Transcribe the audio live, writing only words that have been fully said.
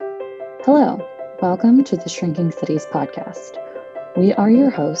Hello, welcome to the Shrinking Cities podcast. We are your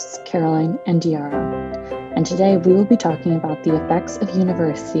hosts, Caroline and Diarra, and today we will be talking about the effects of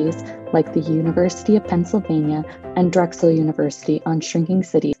universities like the University of Pennsylvania and Drexel University on shrinking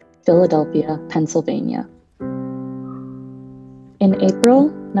cities, Philadelphia, Pennsylvania. In April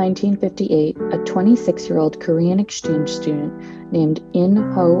 1958, a 26-year-old Korean exchange student named In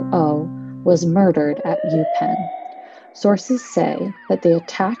Ho Oh was murdered at UPenn. Sources say that they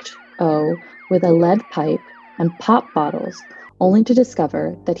attacked Oh with a lead pipe and pop bottles, only to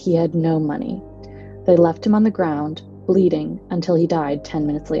discover that he had no money. They left him on the ground, bleeding, until he died 10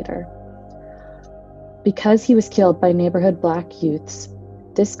 minutes later. Because he was killed by neighborhood Black youths,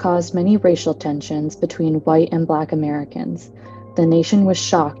 this caused many racial tensions between white and Black Americans. The nation was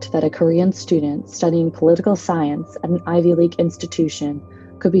shocked that a Korean student studying political science at an Ivy League institution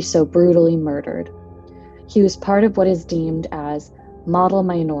could be so brutally murdered. He was part of what is deemed as model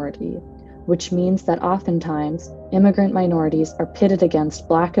minority, which means that oftentimes immigrant minorities are pitted against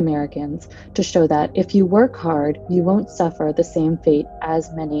Black Americans to show that if you work hard, you won't suffer the same fate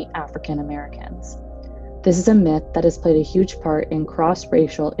as many African Americans. This is a myth that has played a huge part in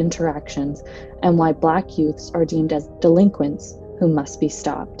cross-racial interactions and why Black youths are deemed as delinquents who must be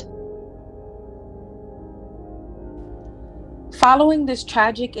stopped. Following this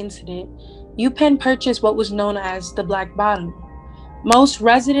tragic incident, UPenn purchased what was known as the Black Bottom. Most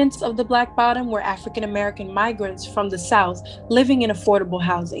residents of the Black Bottom were African American migrants from the South living in affordable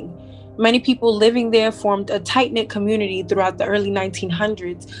housing. Many people living there formed a tight-knit community throughout the early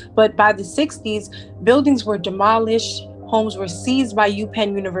 1900s, but by the 60s, buildings were demolished, homes were seized by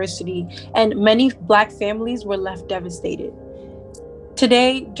UPenn University, and many Black families were left devastated.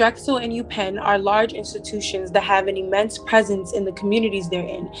 Today, Drexel and UPenn are large institutions that have an immense presence in the communities they're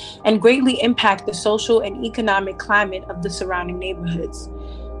in and greatly impact the social and economic climate of the surrounding neighborhoods.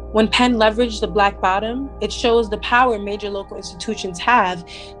 When Penn leveraged the Black Bottom, it shows the power major local institutions have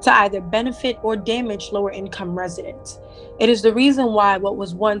to either benefit or damage lower-income residents. It is the reason why what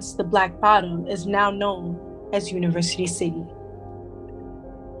was once the Black Bottom is now known as University City.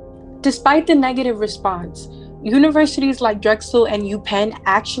 Despite the negative response, universities like Drexel and UPenn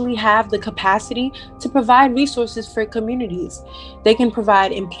actually have the capacity to provide resources for communities. They can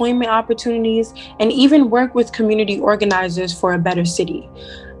provide employment opportunities and even work with community organizers for a better city.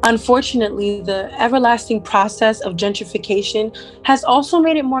 Unfortunately, the everlasting process of gentrification has also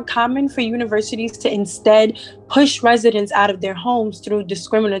made it more common for universities to instead push residents out of their homes through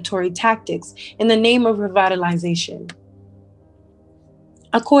discriminatory tactics in the name of revitalization.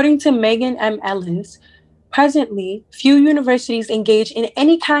 According to Megan M. Ellens, presently, few universities engage in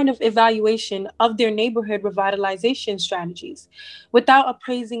any kind of evaluation of their neighborhood revitalization strategies. Without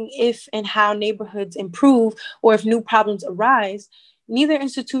appraising if and how neighborhoods improve or if new problems arise, neither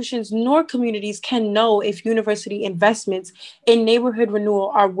institutions nor communities can know if university investments in neighborhood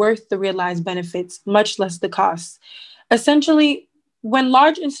renewal are worth the realized benefits, much less the costs. Essentially, when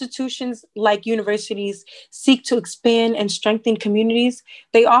large institutions like universities seek to expand and strengthen communities,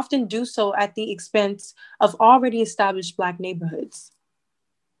 they often do so at the expense of already established Black neighborhoods.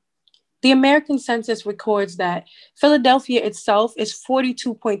 The American Census records that Philadelphia itself is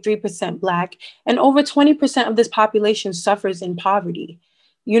 42.3% Black, and over 20% of this population suffers in poverty.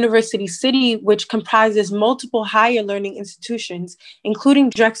 University City, which comprises multiple higher learning institutions,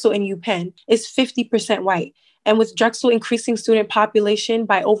 including Drexel and UPenn, is 50% white. And with Drexel increasing student population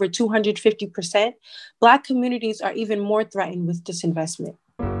by over 250%, Black communities are even more threatened with disinvestment.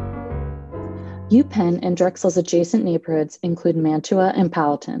 UPenn and Drexel's adjacent neighborhoods include Mantua and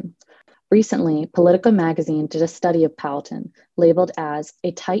Powelton. Recently, Politico magazine did a study of Powelton, labeled as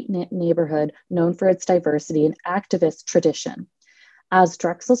a tight-knit neighborhood known for its diversity and activist tradition. As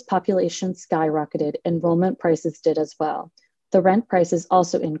Drexel's population skyrocketed, enrollment prices did as well. The rent prices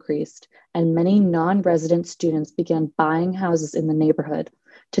also increased, and many non-resident students began buying houses in the neighborhood.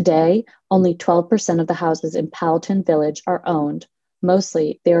 Today, only 12% of the houses in Powelton Village are owned.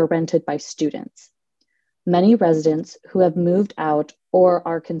 Mostly, they are rented by students. Many residents who have moved out or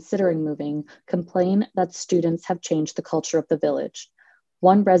are considering moving complain that students have changed the culture of the village.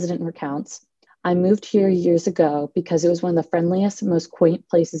 One resident recounts, "I moved here years ago because it was one of the friendliest, most quaint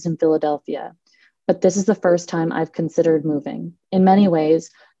places in Philadelphia. But this is the first time I've considered moving. In many ways,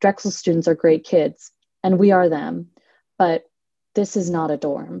 Drexel students are great kids, and we are them, but this is not a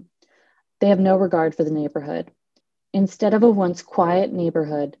dorm." They have no regard for the neighborhood. Instead of a once quiet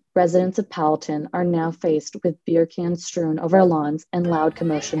neighborhood, residents of Powelton are now faced with beer cans strewn over lawns and loud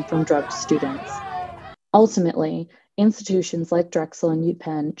commotion from drugged students. Ultimately, institutions like Drexel and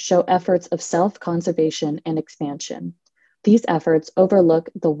UPenn show efforts of self-conservation and expansion. These efforts overlook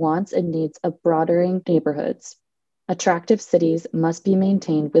the wants and needs of broadening neighborhoods. Attractive cities must be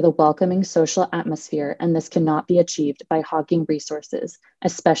maintained with a welcoming social atmosphere, and this cannot be achieved by hogging resources,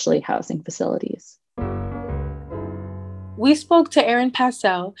 especially housing facilities. We spoke to Erin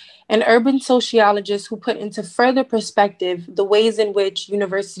Passell, an urban sociologist who put into further perspective the ways in which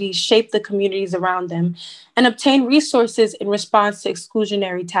universities shape the communities around them and obtain resources in response to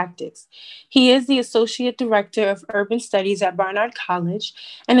exclusionary tactics. He is the Associate Director of Urban Studies at Barnard College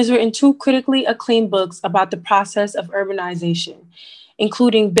and has written two critically acclaimed books about the process of urbanization,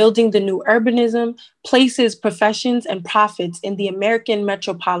 including Building the New Urbanism, Places, Professions, and Profits in the American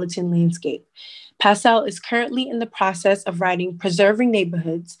Metropolitan Landscape. Passell is currently in the process of writing Preserving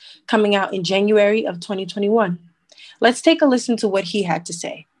Neighborhoods, coming out in January of 2021. Let's take a listen to what he had to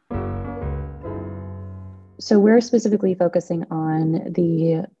say. So we're specifically focusing on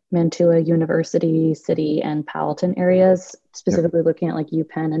the Mantua University, City, and Palatine areas, specifically looking at like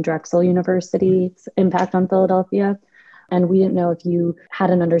UPenn and Drexel University's impact on Philadelphia. And we didn't know if you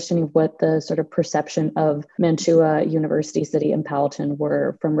had an understanding of what the sort of perception of Mantua, University City, and Palatine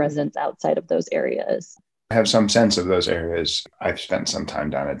were from residents outside of those areas. I have some sense of those areas. I've spent some time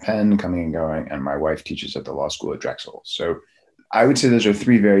down at Penn, coming and going, and my wife teaches at the law school at Drexel. So I would say those are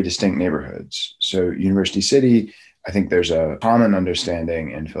three very distinct neighborhoods. So University City, I think there's a common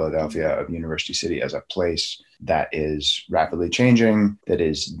understanding in Philadelphia of University City as a place that is rapidly changing, that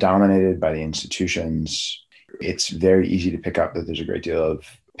is dominated by the institutions. It's very easy to pick up that there's a great deal of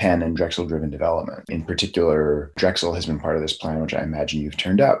Penn and Drexel-driven development. In particular, Drexel has been part of this plan, which I imagine you've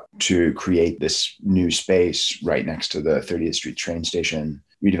turned up, to create this new space right next to the 30th Street train station,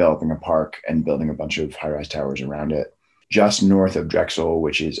 redeveloping a park and building a bunch of high-rise towers around it. Just north of Drexel,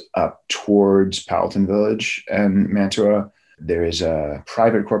 which is up towards Palatine Village and Mantua, there is a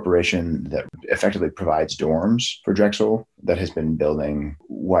private corporation that effectively provides dorms for Drexel that has been building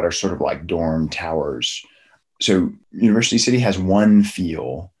what are sort of like dorm towers. So University City has one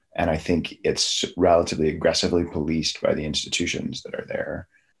feel, and I think it's relatively aggressively policed by the institutions that are there.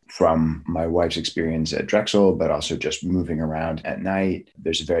 From my wife's experience at Drexel, but also just moving around at night,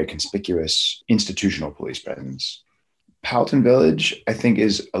 there's a very conspicuous institutional police presence. Palatine Village, I think,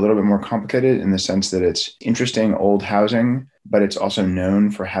 is a little bit more complicated in the sense that it's interesting old housing, but it's also known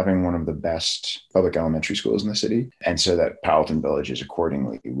for having one of the best public elementary schools in the city. And so that Palatine Village is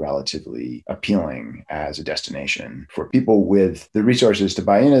accordingly relatively appealing as a destination for people with the resources to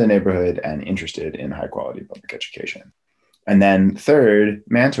buy into the neighborhood and interested in high quality public education. And then third,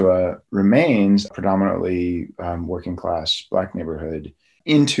 Mantua remains a predominantly working class Black neighborhood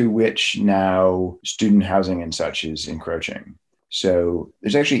into which now student housing and such is encroaching. So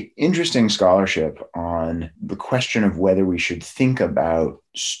there's actually interesting scholarship on the question of whether we should think about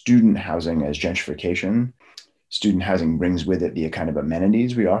student housing as gentrification. Student housing brings with it the kind of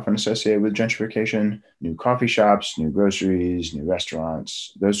amenities we often associate with gentrification, new coffee shops, new groceries, new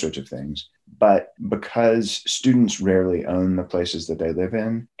restaurants, those sorts of things. But because students rarely own the places that they live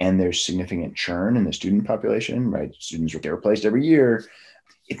in, and there's significant churn in the student population, right? Students get replaced every year.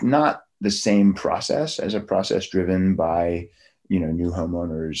 It's not the same process as a process driven by, new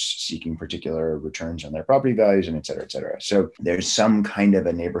homeowners seeking particular returns on their property values and et cetera, et cetera. So there's some kind of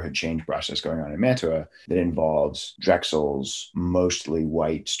a neighborhood change process going on in Mantua that involves Drexel's mostly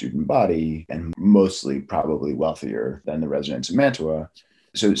white student body and mostly probably wealthier than the residents of Mantua.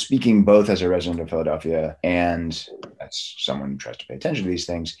 So speaking both as a resident of Philadelphia and as someone who tries to pay attention to these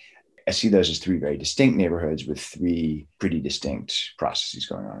things, I see those as three very distinct neighborhoods with three pretty distinct processes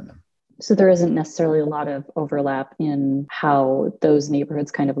going on in them. So there isn't necessarily a lot of overlap in how those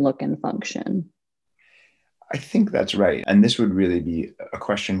neighborhoods kind of look and function. I think that's right. And this would really be a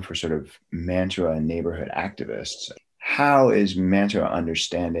question for sort of Mantua neighborhood activists. How is Mantua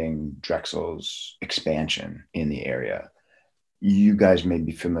understanding Drexel's expansion in the area? You guys may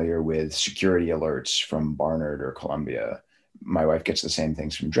be familiar with security alerts from Barnard or Columbia. My wife gets the same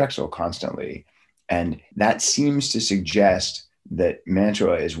things from Drexel constantly. And that seems to suggest that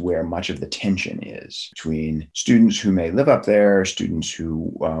Mantua is where much of the tension is between students who may live up there, students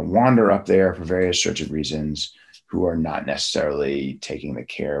who wander up there for various sorts of reasons, who are not necessarily taking the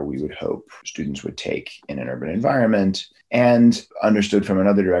care we would hope students would take in an urban environment. And understood from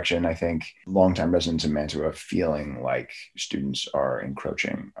another direction, I think longtime residents of Mantua feeling like students are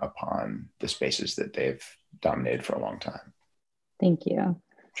encroaching upon the spaces that they've dominated for a long time. Thank you.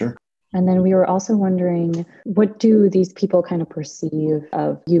 Sure. And then we were also wondering, what do these people kind of perceive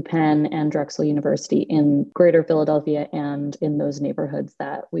of UPenn and Drexel University in greater Philadelphia and in those neighborhoods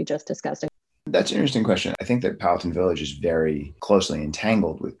that we just discussed? That's an interesting question. I think that Palatine Village is very closely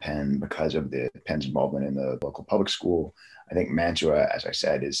entangled with Penn because of Penn's involvement in the local public school. I think Mantua, as I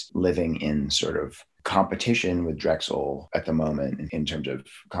said, is living in sort of competition with Drexel at the moment in terms of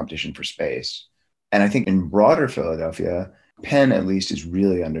competition for space. And I think in broader Philadelphia, Penn at least is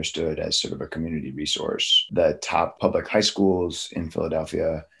really understood as sort of a community resource. The top public high schools in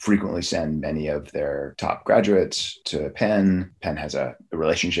Philadelphia frequently send many of their top graduates to Penn. Penn has a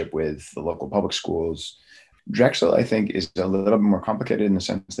relationship with the local public schools. Drexel, I think, is a little bit more complicated in the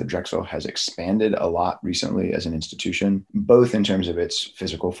sense that Drexel has expanded a lot recently as an institution, both in terms of its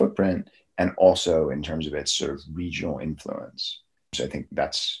physical footprint and also in terms of its sort of regional influence. So I think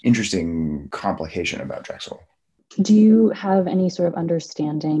that's interesting complication about Drexel. Do you have any sort of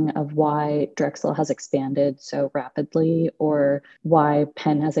understanding of why Drexel has expanded so rapidly, or why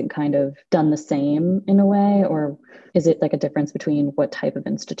Penn hasn't kind of done the same in a way? Or is it like a difference between what type of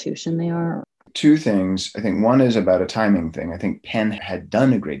institution they are? Two things. I think one is about a timing thing. I think Penn had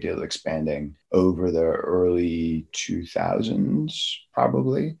done a great deal of expanding over the early 2000s,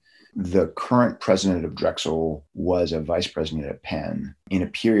 probably. The current president of Drexel was a vice president at Penn in a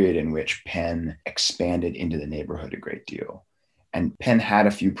period in which Penn expanded into the neighborhood a great deal. And Penn had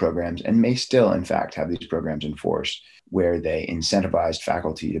a few programs and may still, in fact, have these programs in force where they incentivized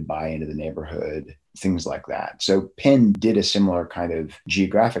faculty to buy into the neighborhood, things like that. So Penn did a similar kind of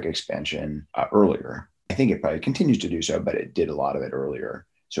geographic expansion earlier. I think it probably continues to do so, but it did a lot of it earlier.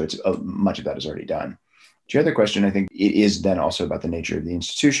 So much of that is already done. To your other question, I think it is then also about the nature of the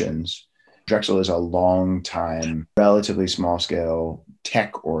institutions. Drexel is a long time, relatively small scale,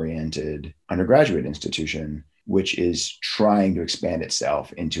 tech-oriented undergraduate institution, which is trying to expand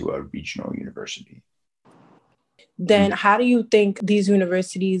itself into a regional university. Then how do you think these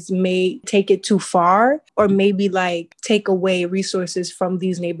universities may take it too far, or maybe like take away resources from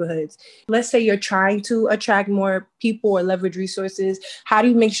these neighborhoods? Let's say you're trying to attract more people or leverage resources. How do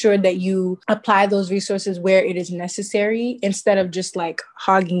you make sure that you apply those resources where it is necessary instead of just like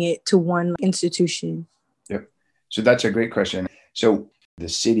hogging it to one institution? Yep. So that's a great question. So the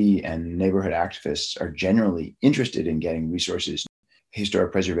city and neighborhood activists are generally interested in getting resources.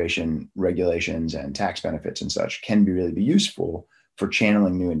 Historic preservation regulations and tax benefits and such can really be useful for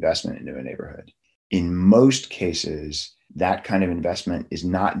channeling new investment into a neighborhood. In most cases, that kind of investment is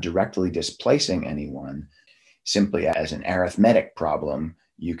not directly displacing anyone. Simply as an arithmetic problem,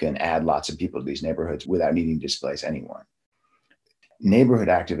 you can add lots of people to these neighborhoods without needing to displace anyone. Neighborhood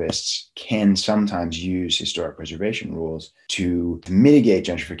activists can sometimes use historic preservation rules to mitigate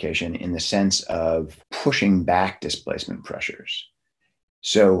gentrification in the sense of pushing back displacement pressures.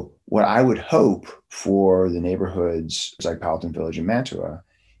 So what I would hope for the neighborhoods like Palatine Village and Mantua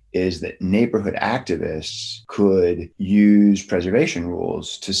is that neighborhood activists could use preservation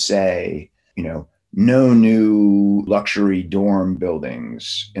rules to say, no new luxury dorm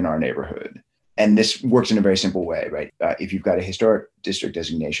buildings in our neighborhood. And this works in a very simple way, right? If you've got a historic district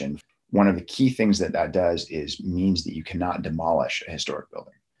designation, one of the key things that does means that you cannot demolish a historic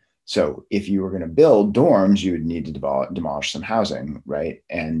building. So if you were going to build dorms, you would need to demolish some housing, right?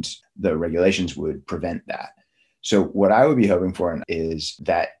 And the regulations would prevent that. So what I would be hoping for is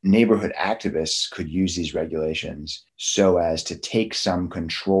that neighborhood activists could use these regulations so as to take some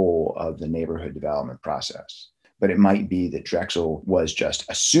control of the neighborhood development process. But it might be that Drexel was just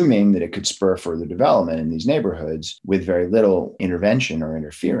assuming that it could spur further development in these neighborhoods with very little intervention or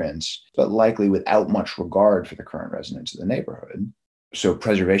interference, but likely without much regard for the current residents of the neighborhood. So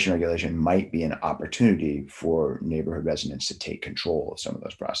preservation regulation might be an opportunity for neighborhood residents to take control of some of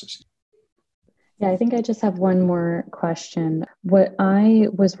those processes. Yeah, I think I just have one more question. What I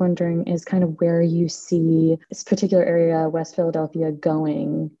was wondering is kind of where you see this particular area, West Philadelphia,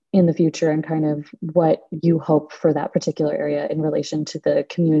 going in the future, and kind of what you hope for that particular area in relation to the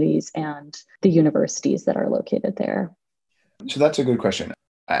communities and the universities that are located there. So that's a good question.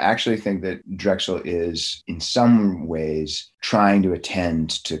 I actually think that Drexel is, in some ways, trying to attend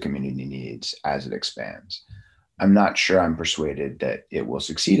to community needs as it expands. I'm not sure I'm persuaded that it will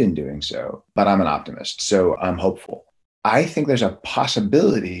succeed in doing so, but I'm an optimist, so I'm hopeful. I think there's a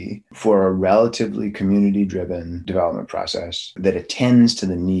possibility for a relatively community-driven development process that attends to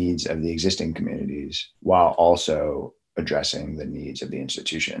the needs of the existing communities while also addressing the needs of the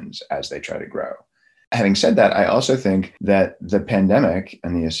institutions as they try to grow. Having said that, I also think that the pandemic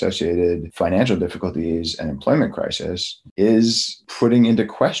and the associated financial difficulties and employment crisis is putting into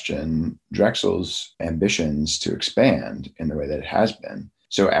question Drexel's ambitions to expand in the way that it has been.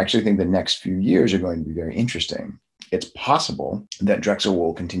 So I actually think the next few years are going to be very interesting. It's possible that Drexel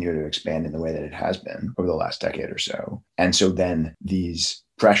will continue to expand in the way that it has been over the last decade or so. And so then these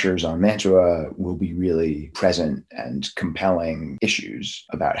pressures on Mantua will be really present and compelling issues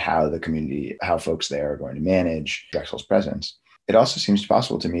about how folks there are going to manage Drexel's presence. It also seems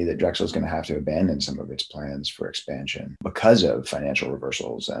possible to me that Drexel is going to have to abandon some of its plans for expansion because of financial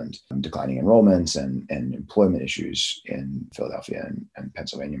reversals and declining enrollments and employment issues in Philadelphia and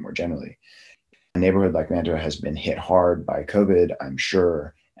Pennsylvania more generally. A neighborhood like Mantua has been hit hard by COVID, I'm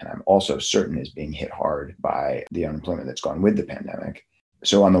sure, and I'm also certain is being hit hard by the unemployment that's gone with the pandemic.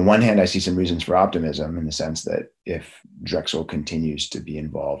 So on the one hand, I see some reasons for optimism in the sense that if Drexel continues to be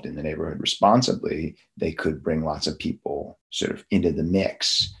involved in the neighborhood responsibly, they could bring lots of people sort of into the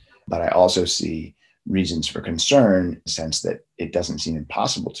mix. But I also see reasons for concern in the sense that it doesn't seem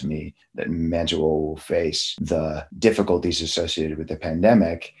impossible to me that Mantua will face the difficulties associated with the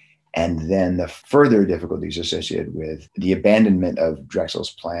pandemic and then the further difficulties associated with the abandonment of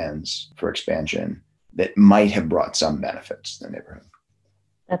Drexel's plans for expansion that might have brought some benefits to the neighborhood.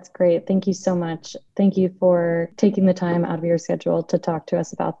 That's great. Thank you so much. Thank you for taking the time out of your schedule to talk to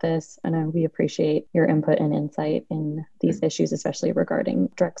us about this. And we appreciate your input and insight in these issues, especially regarding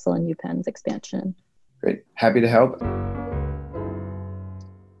Drexel and UPenn's expansion. Great. Happy to help.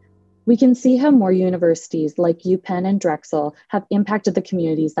 We can see how more universities like UPenn and Drexel have impacted the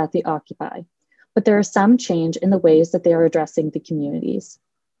communities that they occupy, but there is some change in the ways that they are addressing the communities.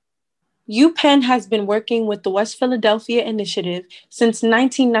 UPenn has been working with the West Philadelphia Initiative since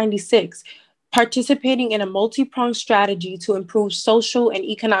 1996, participating in a multi-pronged strategy to improve social and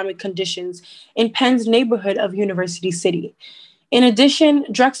economic conditions in Penn's neighborhood of University City. In addition,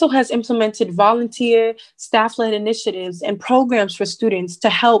 Drexel has implemented volunteer, staff-led initiatives and programs for students to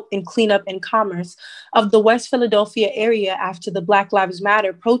help in cleanup and commerce of the West Philadelphia area after the Black Lives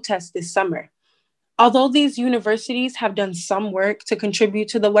Matter protests this summer. Although these universities have done some work to contribute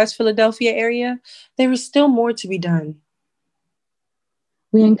to the West Philadelphia area, there is still more to be done.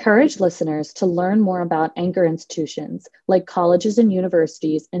 We encourage listeners to learn more about anchor institutions like colleges and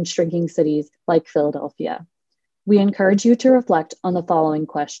universities in shrinking cities like Philadelphia. We encourage you to reflect on the following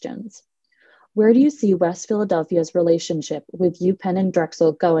questions. Where do you see West Philadelphia's relationship with UPenn and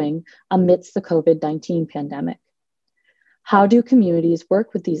Drexel going amidst the COVID-19 pandemic? How do communities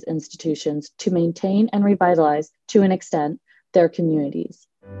work with these institutions to maintain and revitalize, to an extent, their communities?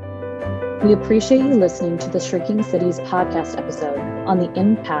 We appreciate you listening to the Shrinking Cities podcast episode on the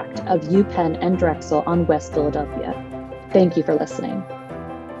impact of UPenn and Drexel on West Philadelphia. Thank you for listening.